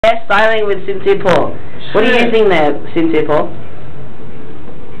Hairstyling with Sincere Paul. What are you using there, Sincere Paul?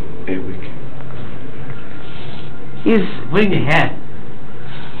 Airwick. He's What in your hair?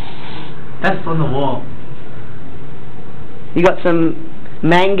 That's on the wall. You got some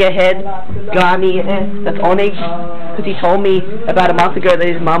manga head, Ghani hair, that's Onyx, because he told me about a month ago that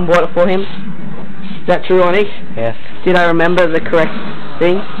his mum bought it for him. Is that true, Onyx? Yes. Did I remember the correct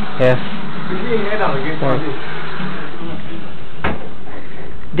thing? Yes.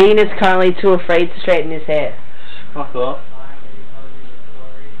 Dean is currently too afraid to straighten his hair. Fuck off.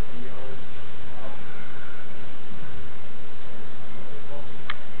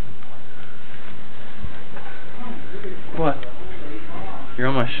 What? You're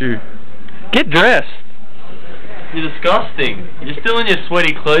on my shoe. Get dressed! You're disgusting. You're still in your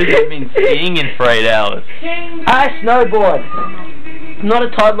sweaty clothes. You've been skiing in for 8 hours. I snowboard. I'm not a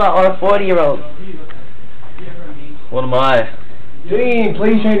toddler or a 40-year-old. What am I? Dean,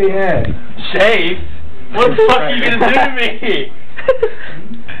 please shave your hair. Shave? What the fuck are you gonna do to me?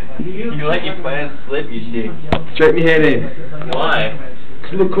 You let your plans slip, you shit. Straighten your hair then. Why?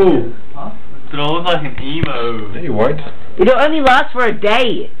 You look cool. Dude, I look like an emo. No, you won't. It'll only last for a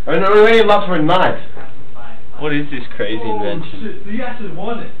day. I know, it only lasts for a night. What is this crazy invention? You actually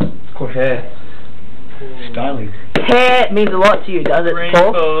want it. It's called hair. Styling. Hair means a lot to you, does it,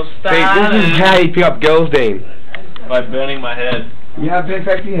 Paul? Rainbow Dean, this is how you pick up girls, Dean. By burning my head. You have very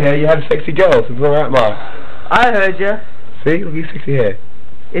sexy hair, you have sexy girls. It's alright, Mark. I heard you. See? Look at your sexy hair.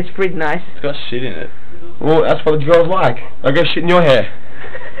 It's pretty nice. It's got shit in it. Well, that's what the girls like. I go shit in your hair.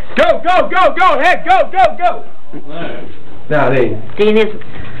 Go, go, go, go, head, go, go, go! No. Now, Dean. Dean is...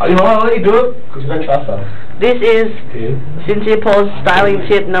 You know what, I'll let you do it, because you don't trust us. This is Dean. Sincere Paul's styling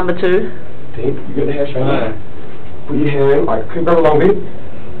tip number 2. Dean, you got the hair straight now. Put your hair in, like, grab along, Dean.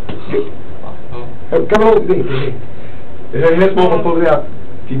 Come along, Dean. If your hair's small, I'll pull it out.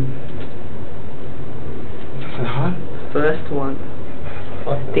 Dean. Is that hard? First one.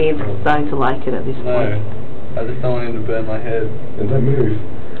 Dean's starting to like it at this point. No. I just don't want him to burn my head. Then don't move.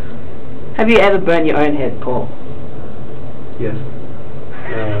 Have you ever burned your own head, Paul? Yes.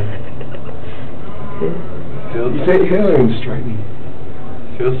 Feels You say your hair ain't straightening.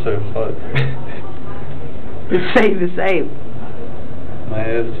 feels so hot. The same. My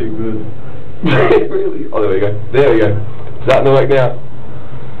hair's too good. Really? Oh, there we go. There we go. Starting to work now.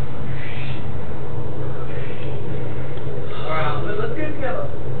 Let's go together.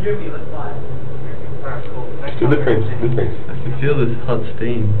 You and me, let's fly. Alright, cool. Do the prince. Do the prince. I can feel this hot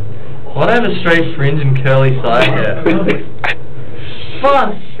steam. Why do I have a straight fringe and curly side hair?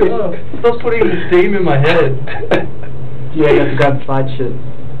 Fuck! Stop putting the steam in my head. Yeah, you have to grab side shit.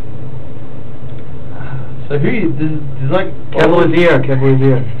 So there's like... Careful his ear, careful his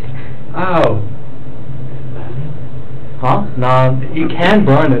ear. Ow! Huh? Nah, you can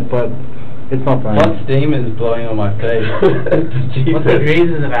burn it, but it's not burning. Hot steam is blowing on my face. What degrees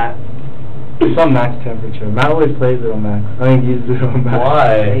is it at? It's on max temperature. Matt always plays it on max. I think he uses it on max.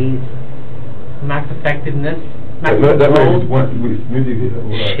 Why? Max effectiveness? Max That gold? moves.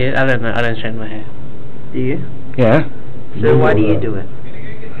 Shit, I don't know. I don't straighten my hair. Do you? Yeah. So why do you do it?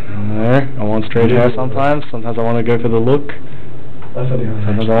 I want straight hair sometimes. Sometimes I want to go for the look.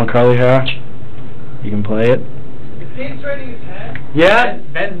 Sometimes I want curly hair. You can play it. Is he straightening his hair? Yeah.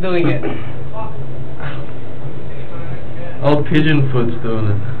 Ben's doing it. Old pigeon foot's doing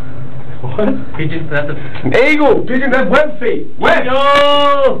it. What? Pigeon, that's a... An eagle! Pigeon, that's web feet! Web!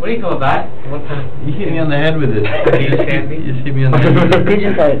 Yo! What do you call that? What kind of... You hit me on the head with it. Pigeon candy? You just hit me on the head with it.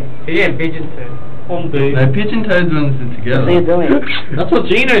 Pigeon toad. Yeah, pigeon too. No, pigeon toad's doing this together. What are you doing? That's what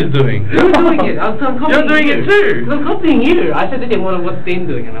Gino's doing. You're doing it. I'm copying You're doing you. it too. I'm copying you. I said that what's Dean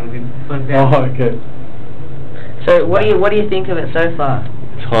doing, and I was in front down. Oh, okay. So what do you think of it so far?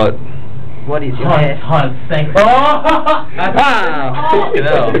 It's hot. What is your hair? Hot, thanks. Oh! Fucking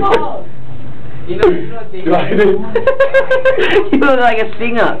hell. You know, it's not Dean. You look like a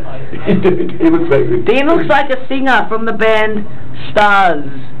singer. He looks like this. Dean looks like a singer from the band Stars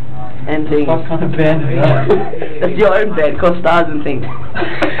and Things. What kind of band is that? That's your own band called Stars and Things.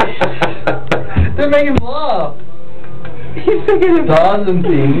 Don't make him laugh. He's singing it. Stars and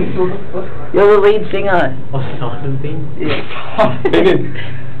things. You're the lead singer. Oh, Stars and Things? Yeah.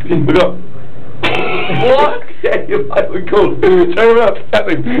 Dean, look up. What? Yeah, you like look cool. Show him up.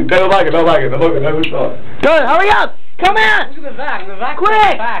 They don't like it, don't like it. Don't look at it, don't Go, hurry up! Come out! Look at the back,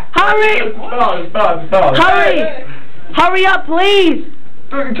 Quick! Hurry! Stop. Hurry! Hurry up, please!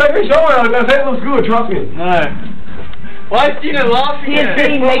 Take your shoulder out. That looks good, trust me. No. Why is Gino laughing He is at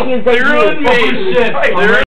Dean making his They debut. ruined me. Oh, shit.